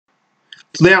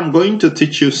Today I'm going to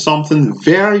teach you something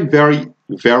very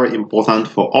important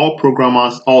for all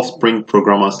programmers, all Spring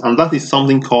programmers, and that is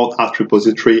something called at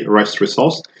repository REST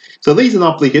resource. So this is an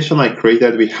application I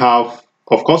created. We have,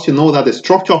 of course, you know that the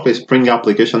structure of a Spring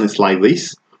application is like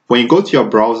this. When you go to your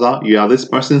browser, you are this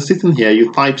person sitting here,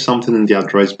 you type something in the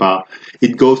address bar,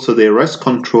 it goes to the REST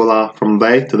controller, from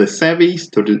there to the service,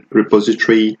 to the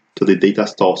repository, to the data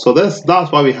store. So that's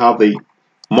why we have the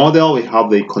model, we have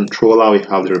the controller, we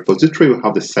have the repository, we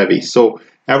have the service. So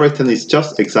everything is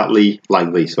just exactly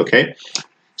like this, okay?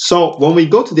 So when we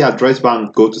go to the address bar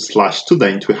and go to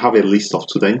 /student, we have a list of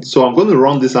students. So I'm going to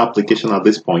run this application at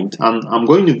this point, and I'm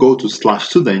going to go to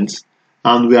 /students,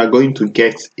 and we are going to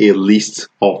get a list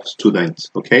of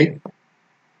students, okay?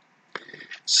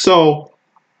 So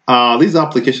this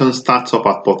application starts up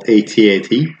at port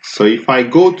 8080. So if I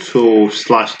go to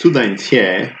 /student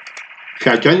here, if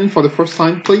you are joining for the first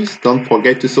time, please don't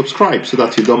forget to subscribe so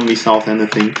that you don't miss out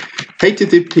anything.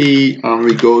 HTTP, and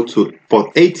we go to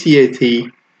port 8080.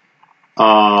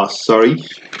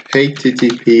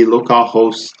 HTTP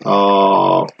localhost.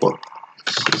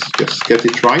 Let's just get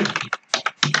it right.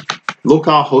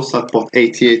 Localhost at port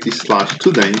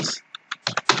 8080/students.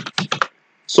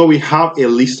 So we have a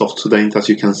list of students, as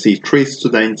you can see, 3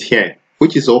 students here,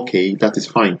 which is okay, that is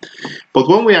fine. But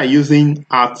when we are using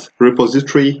at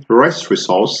repository REST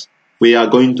resource, we are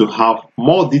going to have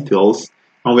more details,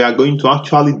 and we are going to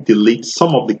actually delete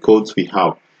some of the codes we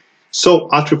have. So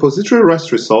at repository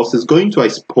REST resource is going to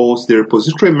expose the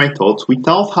repository methods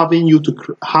without having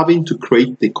to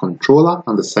create the controller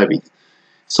and the service.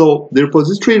 So the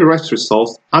repository REST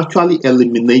resource actually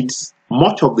eliminates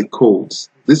much of the codes.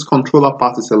 This controller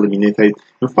part is eliminated.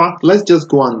 In fact, let's just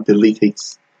go and delete it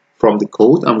from the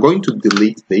code. I'm going to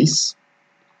delete this.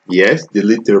 Yes,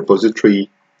 delete the repository.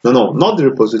 No, not the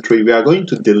repository. We are going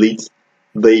to delete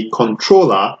the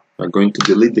controller. We're going to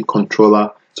delete the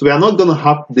controller. So we are not going to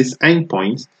have this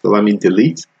endpoint. So let me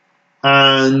delete.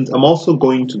 And I'm also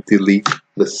going to delete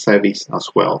the service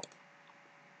as well.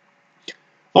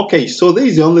 Okay, so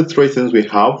these are the only 3 things we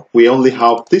have. We only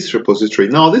have this repository.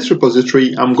 Now this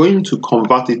repository, I'm going to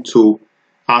convert it to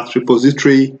at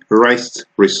repository REST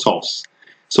resource.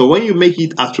 So when you make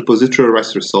it at repository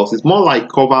REST resource, it's more like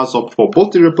covers up for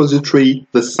both the repository,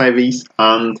 the service,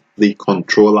 and the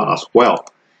controller as well.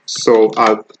 So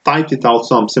I've typed it out,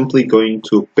 so I'm simply going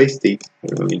to paste it.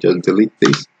 Let me just delete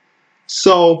this.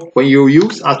 So when you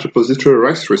use at repository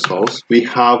REST resource, we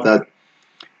have that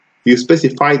you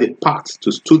specify the path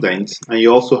to students, and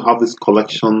you also have this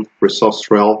collection resource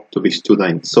rel to be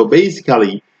students. So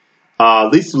basically,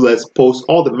 this will expose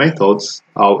all the methods.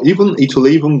 It will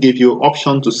even give you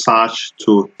option to search,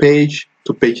 to page,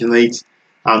 to paginate,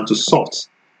 and to sort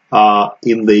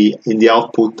in the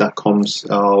output that comes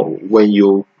when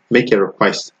you make a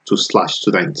request to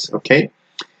 /students. Okay.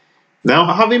 Now,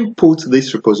 having put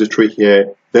this repository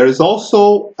here, there is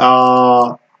also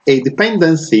a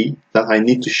dependency that I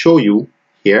need to show you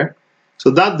here. So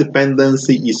that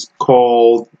dependency is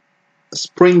called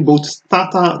Spring Boot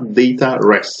Starter Data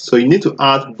REST. So you need to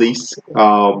add this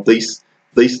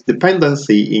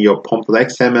dependency in your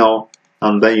pump.xml,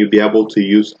 and then you'll be able to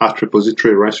use at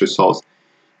repository REST resource.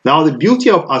 Now the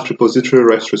beauty of at repository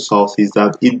REST resource is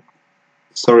that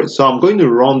so I'm going to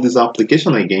run this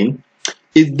application again.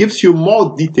 It gives you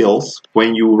more details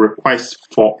when you request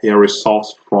for a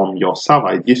resource from your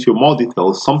server. It gives you more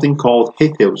details, something called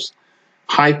HTTPs,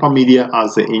 hypermedia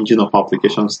as the engine of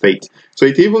application state. So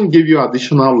it even gives you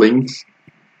additional links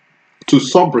to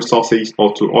sub-resources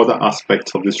or to other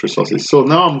aspects of these resources. So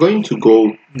now I'm going to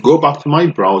go back to my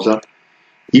browser.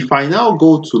 If I now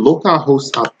go to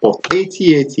localhost at port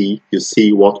 8080, you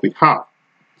see what we have.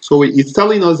 So it's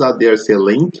telling us that there's a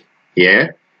link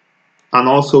here. And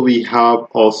also we have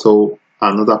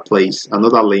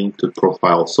another link to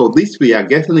profile. So this we are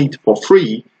getting it for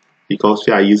free because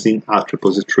we are using at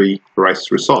repository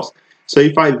REST resource. So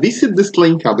if I visit this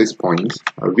link at this point,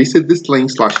 visit this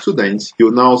link /students,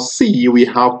 you'll now see we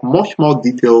have much more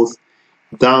details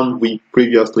than we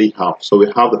previously have. So we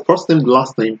have the first name, the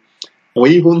last name. We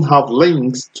even have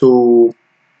links to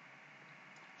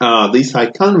this. I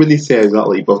can't really say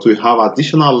exactly, but we have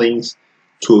additional links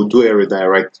to do a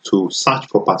redirect to search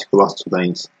for particular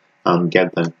students and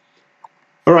get them.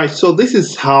 All right, so this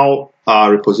is how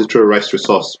repository REST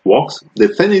resource works. The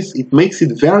thing is, it makes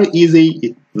it very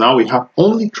easy. Now we have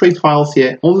only 3 files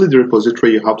here, only the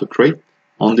repository you have to create,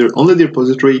 only the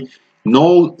repository,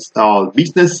 no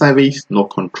business service, no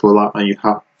controller, and you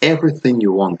have everything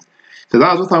you want. So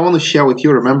that's what I want to share with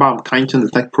you. Remember, I'm Kainton,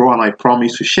 the Tech Pro, and I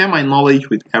promise to share my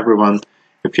knowledge with everyone.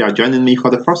 If you are joining me for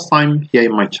the first time here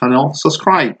in my channel,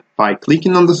 subscribe by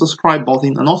clicking on the subscribe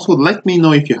button, and also let me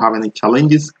know if you have any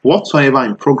challenges whatsoever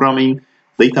in programming,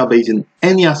 database, in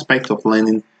any aspect of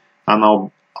learning, and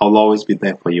I'll always be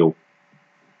there for you.